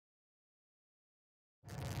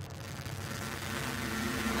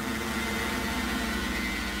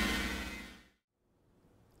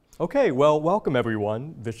Okay, well, welcome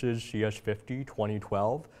everyone. This is CS50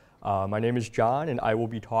 2012. My name is John, and I will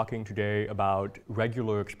be talking today about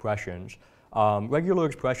regular expressions. Regular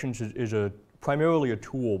expressions is primarily a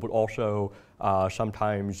tool, but also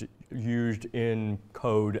sometimes used in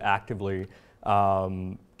code actively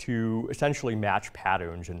to essentially match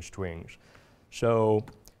patterns in strings. So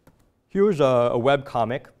here's a web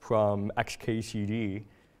comic from XKCD.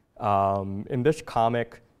 In this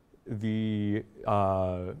comic, there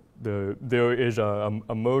is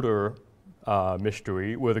a murder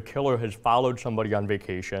mystery where the killer has followed somebody on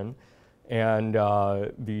vacation, and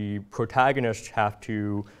the protagonists have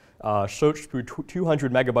to search through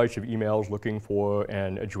 200 megabytes of emails looking for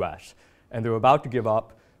an address. And they're about to give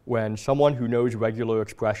up when someone who knows regular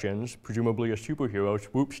expressions, presumably a superhero,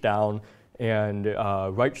 swoops down and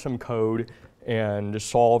writes some code and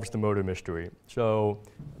solves the murder mystery. So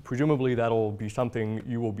presumably that'll be something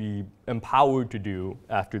you will be empowered to do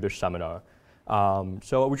after this seminar.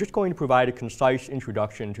 So we're just going to provide a concise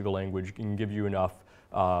introduction to the language and give you enough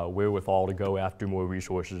wherewithal to go after more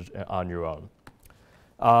resources on your own.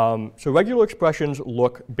 So regular expressions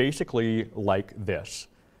look basically like this.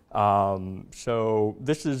 So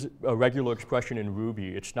this is a regular expression in Ruby.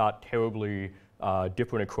 It's not terribly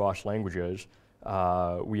different across languages.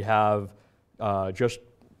 We have just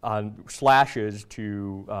slashes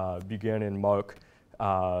to begin and mark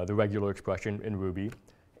the regular expression in Ruby.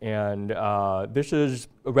 And this is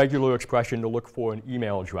a regular expression to look for an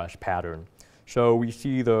email address pattern. So we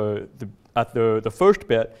see the first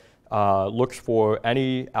bit looks for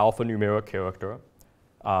any alphanumeric character.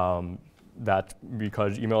 That's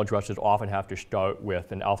because email addresses often have to start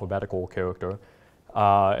with an alphabetical character.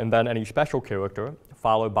 And then any special character,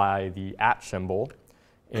 followed by the @ symbol.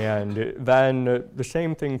 And then the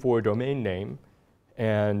same thing for a domain name.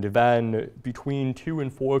 And then between 2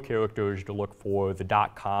 and 4 characters to look for the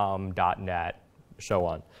 .com, .net, so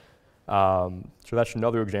on. So that's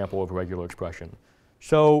another example of a regular expression.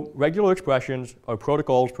 So regular expressions are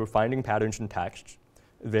protocols for finding patterns in text.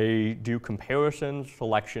 They do comparisons,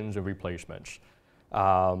 selections, and replacements.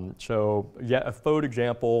 So yet a third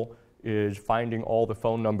example is finding all the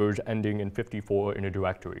phone numbers ending in 54 in a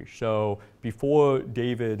directory. So before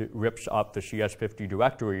David rips up the CS50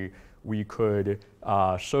 directory, we could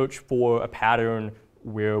search for a pattern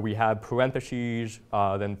where we have parentheses,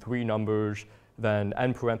 then 3 numbers, then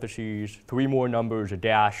end parentheses, 3 more numbers, a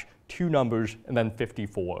dash, 2 numbers, and then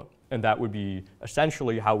 54. And that would be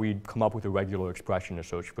essentially how we'd come up with a regular expression to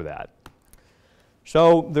search for that.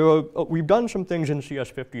 So we've done some things in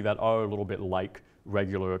CS50 that are a little bit like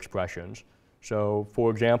regular expressions. So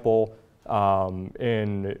for example,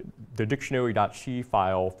 in the dictionary.c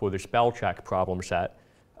file for the spell check problem set,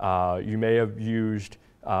 you may have used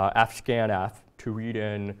fscanf to read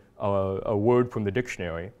in a word from the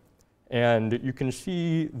dictionary. And you can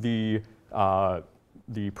see the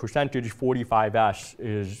percentage 45s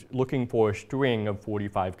is looking for a string of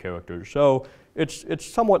 45 characters. So it's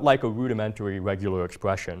somewhat like a rudimentary regular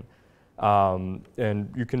expression.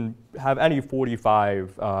 And you can have any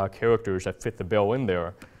 45 characters that fit the bill in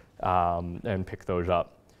there and pick those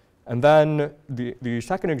up. And then the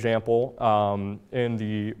second example, in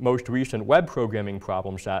the most recent web programming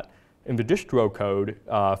problem set, in the distro code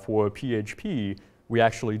for PHP, we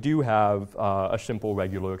actually do have a simple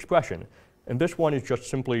regular expression. And this one is just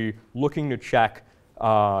simply looking to check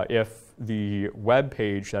if the web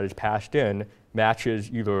page that is passed in matches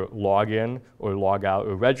either login or logout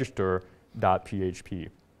or register.php,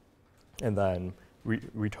 and then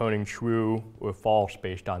returning true or false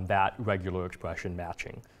based on that regular expression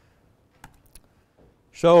matching.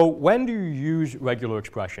 So when do you use regular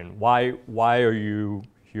expression? Why are you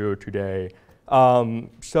here today?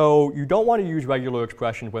 So you don't want to use regular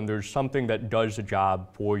expressions when there's something that does the job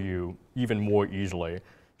for you even more easily.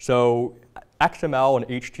 So XML and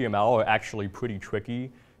HTML are actually pretty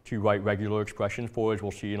tricky to write regular expressions for, as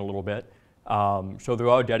we'll see in a little bit. So there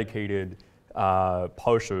are dedicated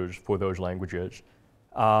parsers for those languages.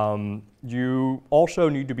 You also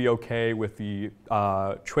need to be okay with the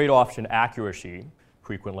trade-offs in accuracy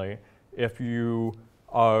frequently. If you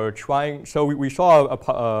are trying, so we saw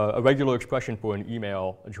a regular expression for an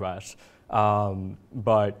email address,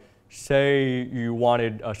 but say you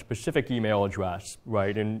wanted a specific email address,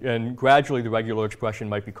 right? And gradually the regular expression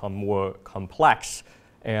might become more complex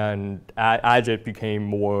and as it became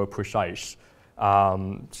more precise.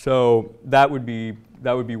 So that would be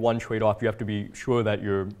one trade-off. You have to be sure that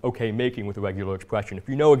you're okay making with a regular expression. If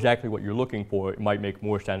you know exactly what you're looking for, it might make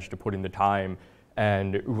more sense to put in the time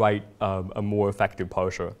and write a more effective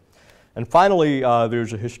parser. And finally,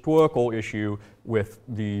 there's a historical issue with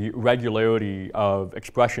the regularity of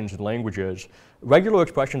expressions in languages. Regular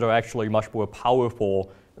expressions are actually much more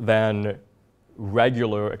powerful than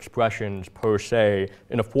regular expressions per se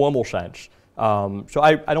in a formal sense. So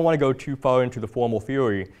I don't want to go too far into the formal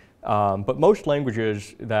theory, but most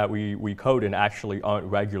languages that we code in actually aren't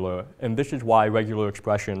regular, and this is why regular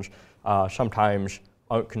expressions sometimes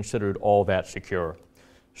aren't considered all that secure.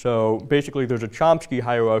 So basically there's a Chomsky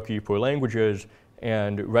hierarchy for languages,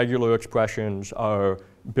 and regular expressions are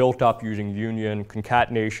built up using union,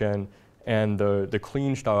 concatenation, and the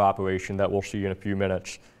clean star operation that we'll see in a few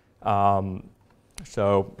minutes.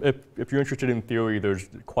 So if you're interested in theory, there's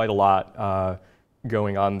quite a lot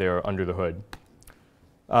going on there under the hood.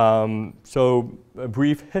 So a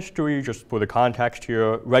brief history, just for the context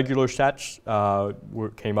here. Regular sets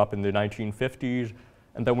came up in the 1950s,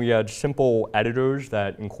 and then we had simple editors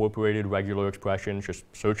that incorporated regular expressions, just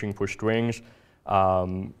searching for strings.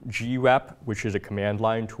 grep, which is a command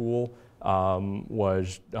line tool,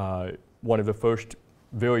 was one of the first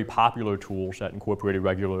very popular tools that incorporated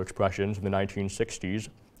regular expressions in the 1960s.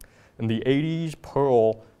 In the 80s,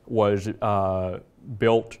 Perl was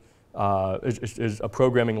built, is a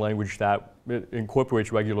programming language that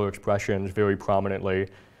incorporates regular expressions very prominently.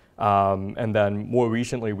 And then more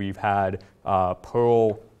recently, we've had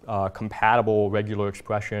Perl compatible regular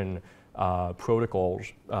expression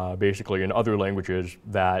protocols, basically in other languages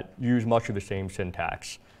that use much of the same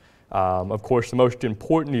syntax. Of course, the most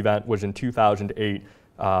important event was in 2008,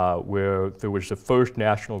 where there was the first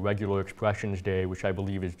National Regular Expressions Day, which I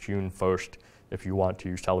believe is June 1st, if you want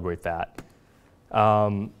to celebrate that.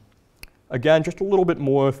 Again, just a little bit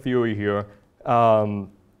more theory here.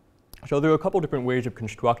 So there are a couple different ways of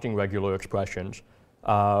constructing regular expressions.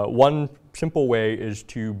 One simple way is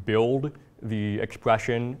to build the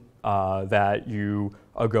expression that you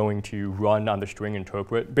are going to run on the string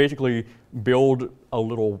interpret. Basically, build a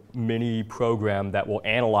little mini program that will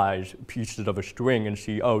analyze pieces of a string and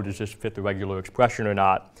see, oh, does this fit the regular expression or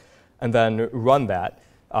not? And then run that.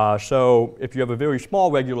 So if you have a very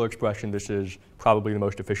small regular expression, this is probably the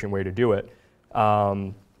most efficient way to do it.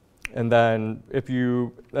 And then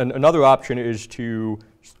another option is to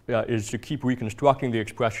keep reconstructing the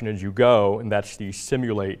expression as you go, and that's the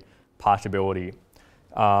simulate possibility.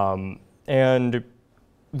 And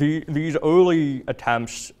these early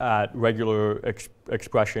attempts at regular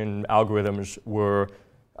expression algorithms were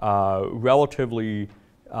relatively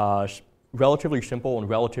simple and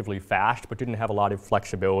relatively fast, but didn't have a lot of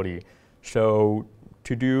flexibility. So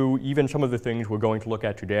to do even some of the things we're going to look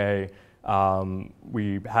at today,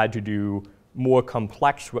 we had to do more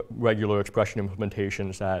complex regular expression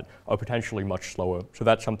implementations that are potentially much slower. So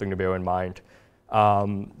that's something to bear in mind.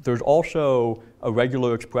 There's also a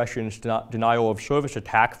regular expressions denial of service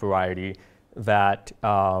attack variety that,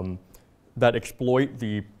 that exploit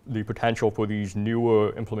the potential for these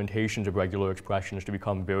newer implementations of regular expressions to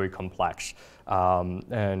become very complex.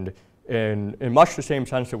 And in much the same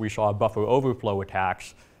sense that we saw buffer overflow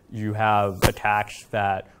attacks, you have attacks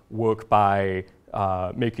that work by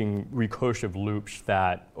making recursive loops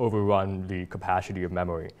that overrun the capacity of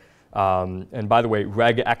memory. And by the way,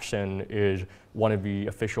 regexen is one of the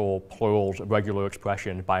official plurals of regular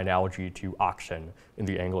expression by analogy to oxen in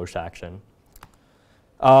the Anglo-Saxon.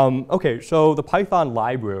 Okay, so the Python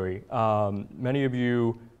library. Many of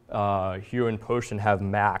you here in person have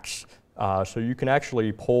Macs, so you can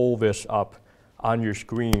actually pull this up on your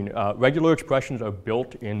screen. Regular expressions are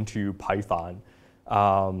built into Python.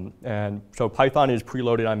 And so Python is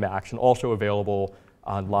preloaded on Macs and also available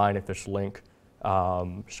online at this link.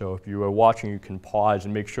 So if you are watching, you can pause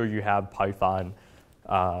and make sure you have Python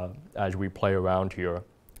as we play around here.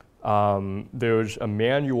 There's a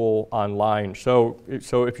manual online. So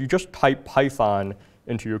if you just type Python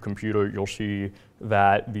into your computer, you'll see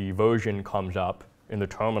that the version comes up in the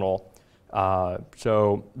terminal.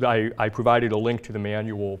 So I provided a link to the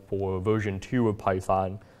manual for version 2 of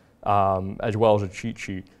Python, as well as a cheat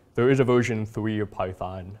sheet. There is a version 3 of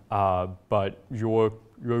Python, but your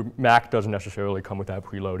Mac doesn't necessarily come with that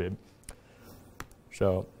preloaded.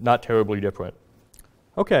 So not terribly different.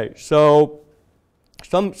 Okay, so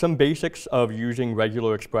some basics of using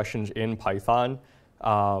regular expressions in Python.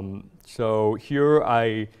 So here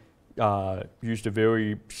I used a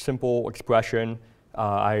very simple expression.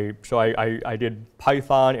 I did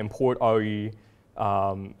Python import re,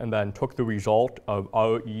 and then took the result of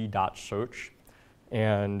re.search.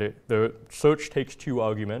 And the search takes 2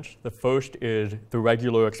 arguments. The first is the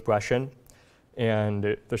regular expression,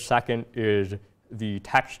 and the second is the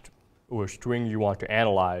text or string you want to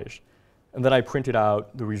analyze. And then I printed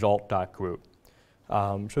out the result.group.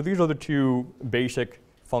 So these are the two basic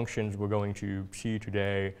functions we're going to see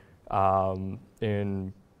today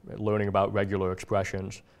in learning about regular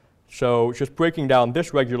expressions. So just breaking down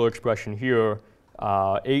this regular expression here,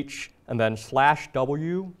 h and then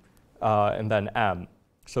 /w and then m.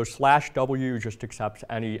 So /w just accepts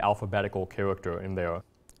any alphabetical character in there.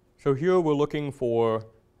 So here we're looking for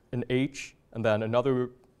an h and then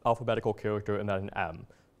another alphabetical character and then an m.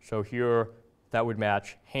 So here that would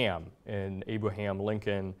match ham in Abraham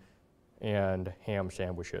Lincoln and ham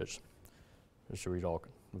sandwiches. That's the result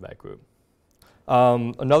of that group.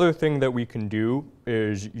 Another thing that we can do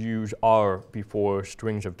is use R before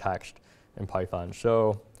strings of text in Python.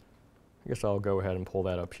 So I guess I'll go ahead and pull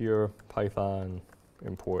that up here. Python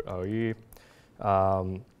import RE.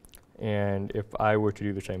 And if I were to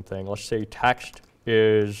do the same thing, let's say text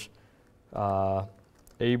is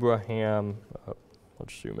Abraham,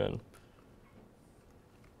 let's zoom in.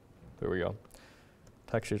 There we go.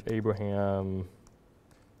 Text is Abraham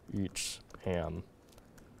eats ham.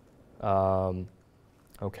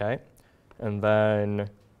 Okay, and then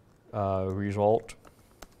result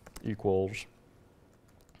equals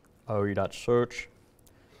re.search,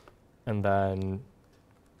 and then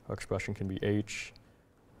our expression can be h,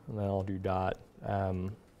 and then I'll do dot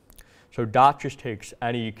m. So dot just takes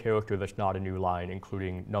any character that's not a new line,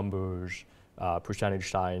 including numbers, percentage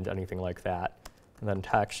signs, anything like that, and then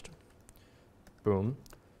text, boom,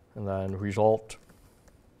 and then result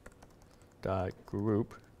dot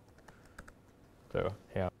group. There,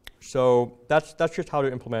 yeah. So that's just how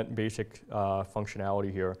to implement basic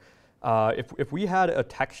functionality here. If we had a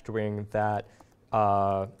text string that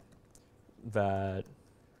that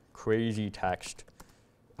crazy text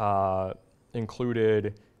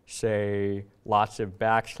included, say, lots of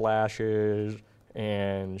backslashes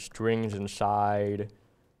and strings inside,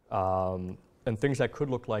 and things that could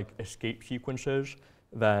look like escape sequences,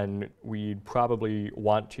 then we'd probably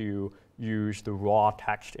want to use the raw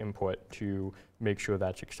text input to make sure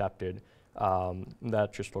that's accepted. That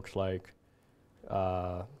just looks like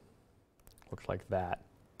that.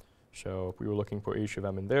 So if we were looking for each of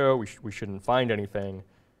them in there, we shouldn't find anything,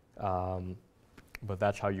 but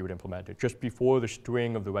that's how you would implement it. Just before the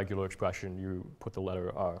string of the regular expression, you put the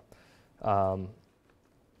letter R.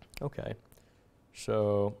 Okay,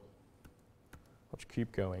 so let's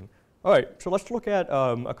keep going. All right, so let's look at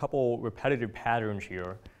a couple repetitive patterns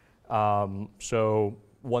here. So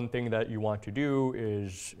one thing that you want to do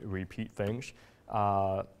is repeat things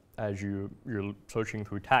as you're searching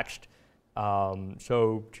through text.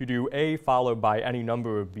 So to do A followed by any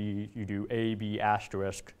number of B, you do A, B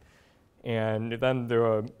asterisk. And then there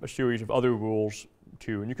are a series of other rules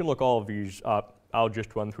too. And you can look all of these up. I'll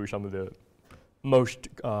just run through some of the most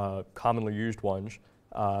commonly used ones.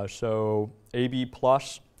 So AB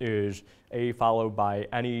plus is A followed by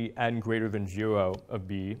any n greater than 0 of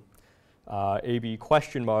B. AB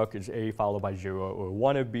question mark is A followed by 0 or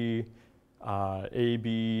 1 of B.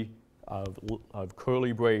 AB of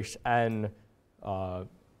curly brace n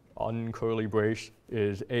uncurly brace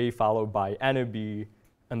is A followed by n of B,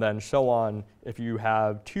 and then so on. If you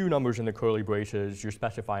have two numbers in the curly braces, you're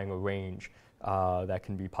specifying a range that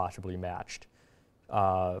can be possibly matched.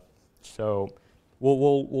 So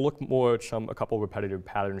we'll look more at a couple repetitive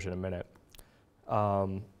patterns in a minute.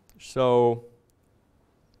 So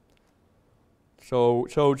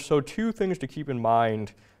two things to keep in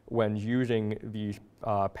mind when using these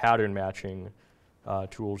pattern matching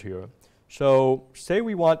tools here. So say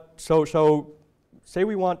we want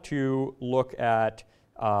to look at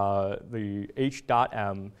the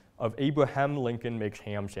h.m of Abraham Lincoln makes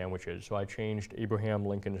ham sandwiches. So I changed Abraham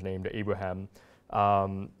Lincoln's name to Abraham,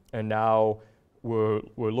 and now we're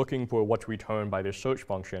looking for what to return by this search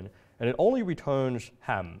function, and it only returns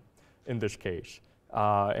ham in this case.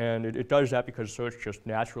 And it does that because search just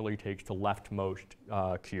naturally takes the leftmost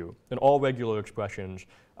queue. And all regular expressions,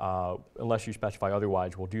 unless you specify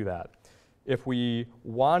otherwise, will do that. If we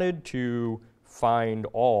wanted to find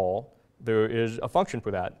all, there is a function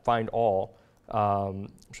for that, find all. So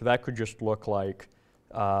that could just look like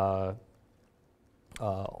all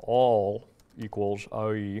equals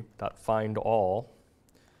re.findAll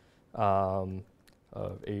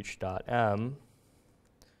of h.m,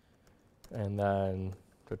 and then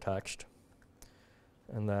the text,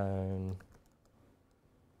 and then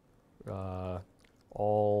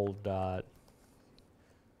all dot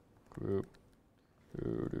group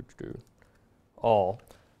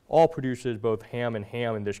all produces both ham and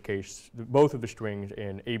ham in this case, both of the strings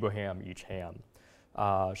in Abraham each ham.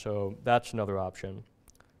 So that's another option.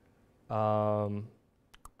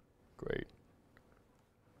 Great.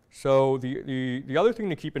 So the other thing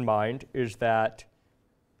to keep in mind is that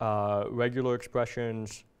regular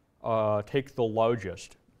expressions take the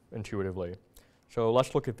largest intuitively. So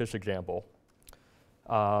let's look at this example.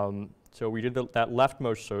 So we did that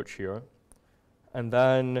leftmost search here, and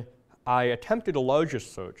then I attempted a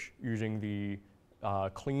largest search using the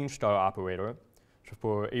clean star operator. So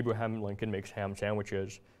for Abraham Lincoln makes ham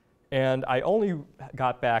sandwiches, and I only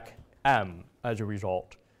got back M as a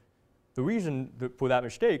result. The reason for that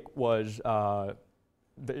mistake was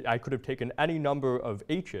that I could have taken any number of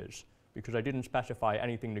H's because I didn't specify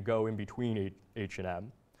anything to go in between H and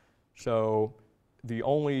M. So the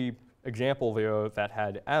only example there that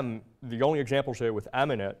had M, the only examples there with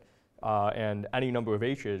M in it and any number of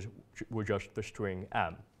H's were just the string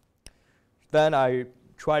M. Then I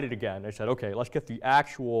tried it again. I said, okay, let's get the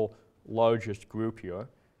actual largest group here.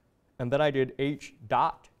 And then I did H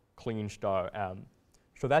dot clean star M.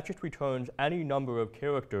 So that just returns any number of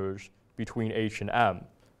characters between H and M.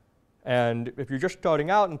 And if you're just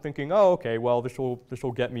starting out and thinking, oh, okay, well, this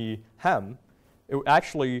will get me hem, it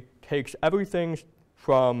actually takes everything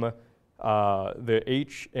from the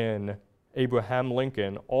H in Abraham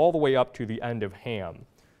Lincoln all the way up to the end of ham.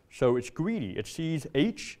 So it's greedy. It sees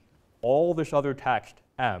H, all this other text,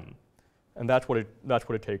 M, and that's what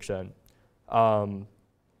it takes in. So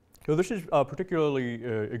this is particularly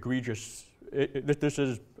egregious. This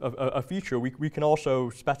is a feature. We can also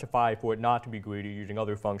specify for it not to be greedy using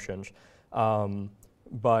other functions.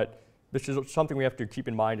 But this is something we have to keep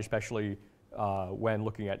in mind, especially when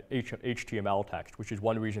looking at HTML text, which is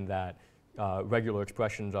one reason that regular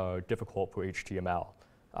expressions are difficult for HTML.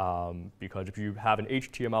 Because if you have an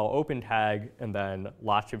HTML open tag and then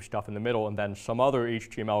lots of stuff in the middle and then some other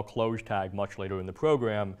HTML close tag much later in the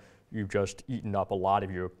program, you've just eaten up a lot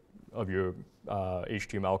of your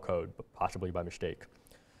HTML code, possibly by mistake.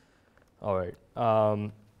 All right,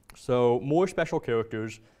 so more special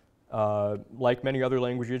characters. Like many other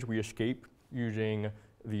languages, we escape using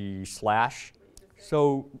the slash.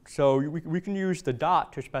 So we can use the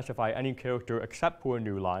dot to specify any character except for a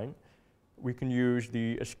new line. We can use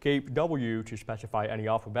the escape W to specify any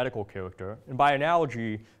alphabetical character. And by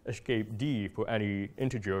analogy, escape D for any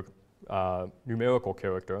integer numerical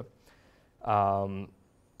character.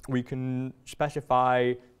 We can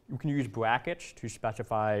use brackets to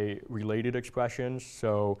specify related expressions.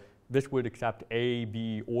 So this would accept A,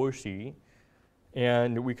 B, or C.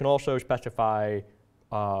 And we can also specify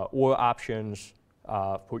or options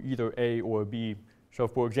for either A or B. So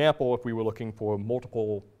for example, if we were looking for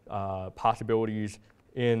multiple possibilities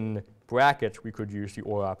in brackets, we could use the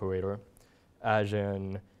or operator, as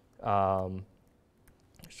in,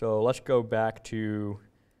 so let's go back to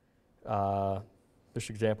this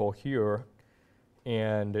example here,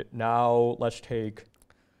 and now let's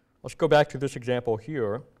go back to this example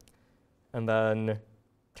here, and then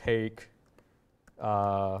take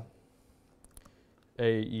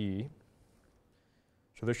AE.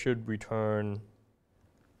 So this should return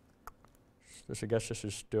this. I guess this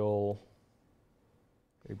is still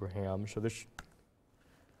Abraham. So this,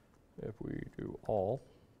 if we do all,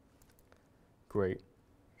 great.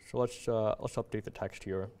 So let's update the text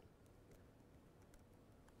here.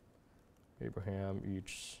 Abraham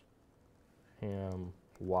eats ham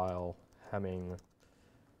while hemming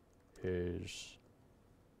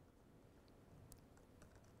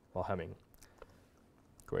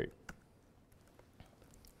Great.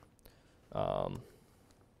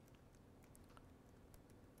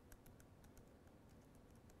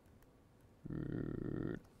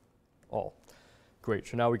 All. Great.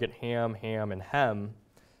 So now we get ham, ham, and hem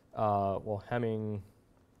while hemming,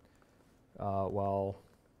 while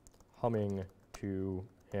humming to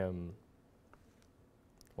him,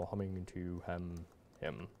 while humming to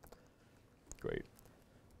him. Great.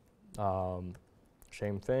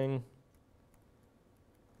 Same thing.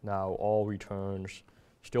 Now all returns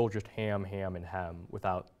still just ham, ham, and hem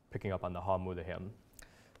without picking up on the hum or the him.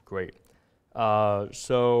 Great.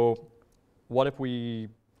 So what if we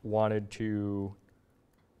wanted to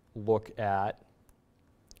look at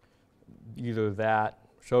either that?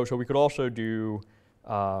 So we could also do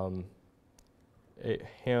a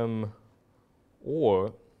him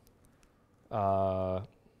or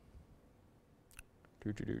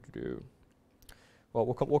well,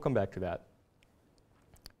 we'll come back to that.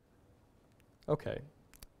 Okay,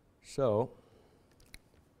 so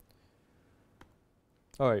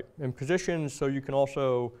all right, in positions, so you can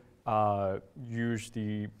also use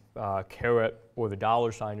the caret or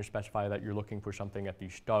the $sign to specify that you're looking for something at the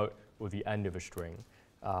start or the end of a string,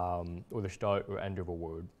 or the start or end of a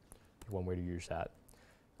word. One way to use that.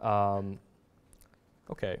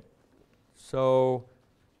 Okay, so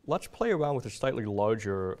let's play around with a slightly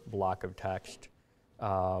larger block of text.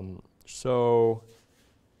 So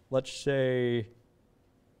let's say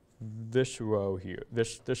this row here,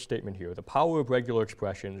 this statement here, the power of regular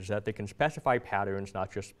expressions is that they can specify patterns,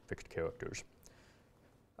 not just fixed characters.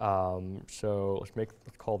 So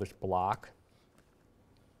let's call this block.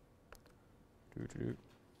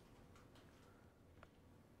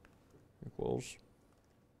 Equals.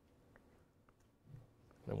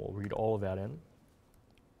 Then we'll read all of that in.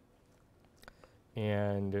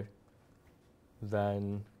 And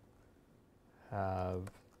then have,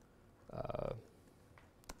 let's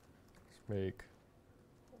make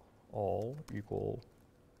all equal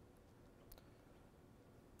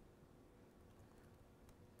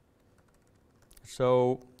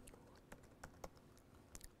so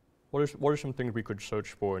what are some things we could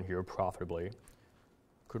search for in here profitably?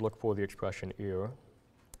 Could look for the expression error.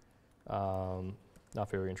 Not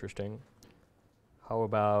very interesting. How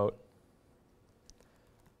about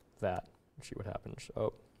that? Let's see what happens.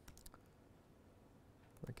 Oh,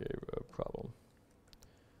 that gave a problem.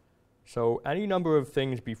 So any number of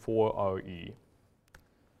things before RE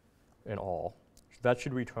in all. So that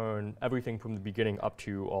should return everything from the beginning up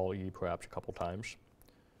to all E perhaps a couple times.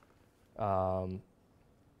 And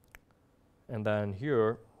then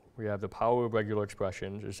here we have the power of regular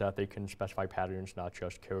expressions is that they can specify patterns, not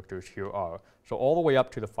just characters here are. So all the way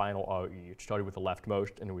up to the final RE. It started with the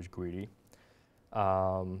leftmost and it was greedy.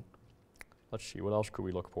 Let's see, what else could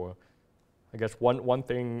we look for? I guess one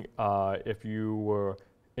thing, if you were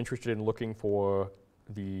interested in looking for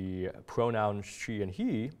the pronouns she and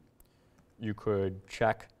he, you could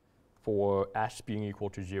check for s being equal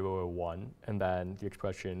to 0 or 1, and then the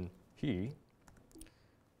expression he.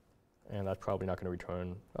 And that's probably not going to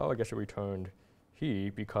return, oh, I guess it returned he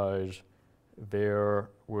because there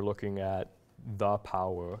we're looking at the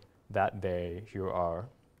power that they here are.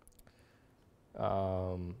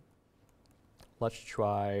 Let's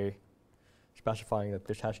try specifying that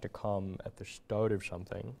this has to come at the start of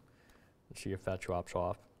something and see if that drops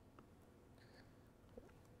off.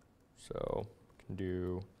 So we can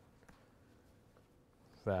do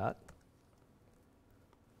that.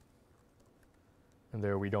 And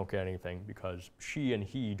there we don't get anything because she and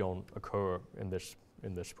he don't occur in this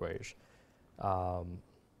phrase.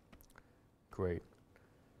 Great.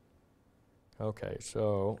 Okay,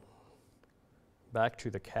 so back to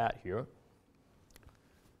the cat here.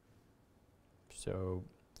 So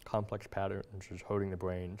complex patterns is hurting the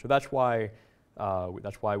brain. So that's why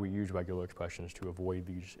we use regular expressions to avoid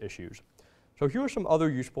these issues. So here are some other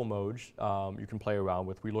useful modes you can play around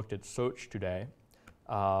with. We looked at search today.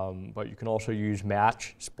 But you can also use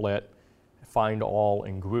match, split, find all,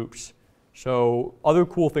 and groups. So other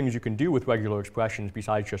cool things you can do with regular expressions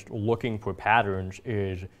besides just looking for patterns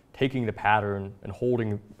is taking the pattern and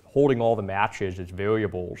holding all the matches as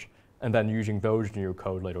variables and then using those in your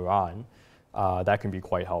code later on. That can be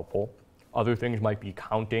quite helpful. Other things might be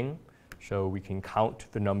counting. So we can count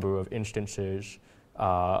the number of instances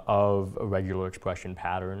of a regular expression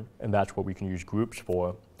pattern, and that's what we can use groups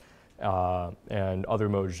for. And other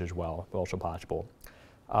modes as well are also possible.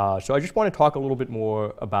 So I just want to talk a little bit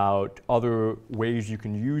more about other ways you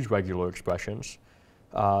can use regular expressions.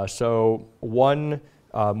 So one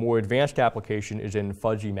more advanced application is in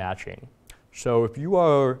fuzzy matching. So if you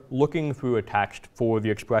are looking through a text for the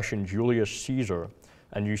expression Julius Caesar,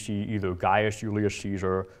 and you see either Gaius Julius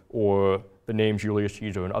Caesar or the name Julius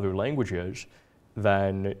Caesar in other languages,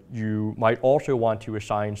 then you might also want to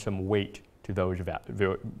assign some weight to those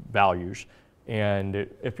values. And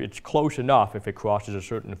if it's close enough, if it crosses a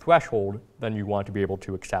certain threshold, then you want to be able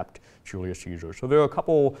to accept Julius Caesar. So there are a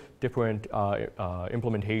couple different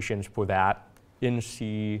implementations for that in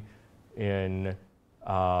C, and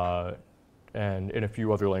in a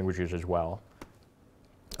few other languages as well.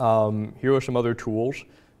 Here are some other tools.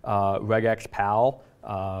 regexpal,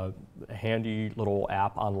 a handy little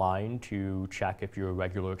app online to check if your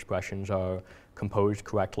regular expressions are composed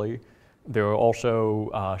correctly. There are also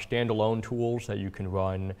standalone tools that you can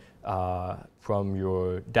run from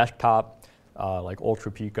your desktop, like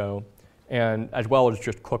UltraPico, and as well as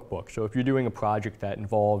just cookbooks. So if you're doing a project that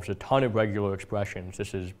involves a ton of regular expressions,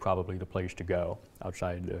 this is probably the place to go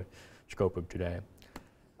outside the scope of today.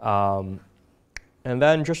 And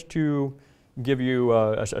then just to give you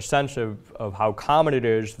a sense of how common it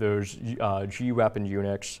is, there's grep in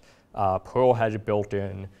Unix. Perl has it built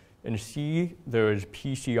in. In C, there's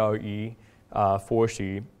pcre for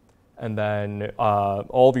C. And then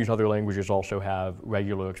all these other languages also have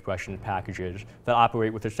regular expression packages that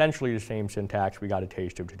operate with essentially the same syntax we got a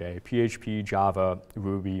taste of today: PHP, Java,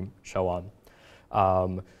 Ruby, so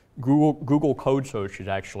on. Google Code Search is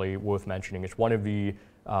actually worth mentioning. It's one of the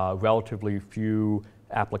relatively few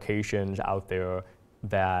applications out there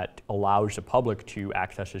that allows the public to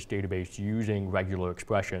access this database using regular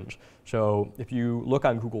expressions. So if you look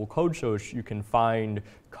on Google Code Search, you can find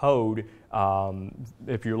code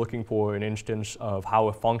if you're looking for an instance of how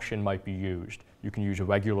a function might be used. You can use a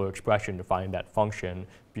regular expression to find that function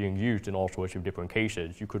being used in all sorts of different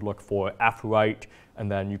cases. You could look for fwrite, and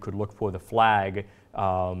then you could look for the flag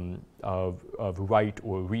of write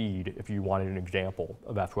or read if you wanted an example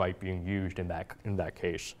of fwrite being used in that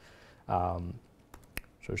case.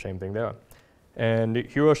 So same thing there. And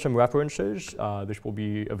here are some references. This will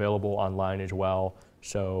be available online as well.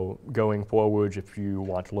 So going forwards, if you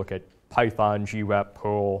want to look at Python, grep,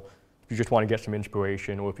 Perl, if you just want to get some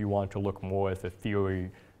inspiration, or if you want to look more at the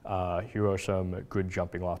theory, here are some good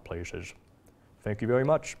jumping off places. Thank you very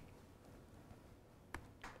much.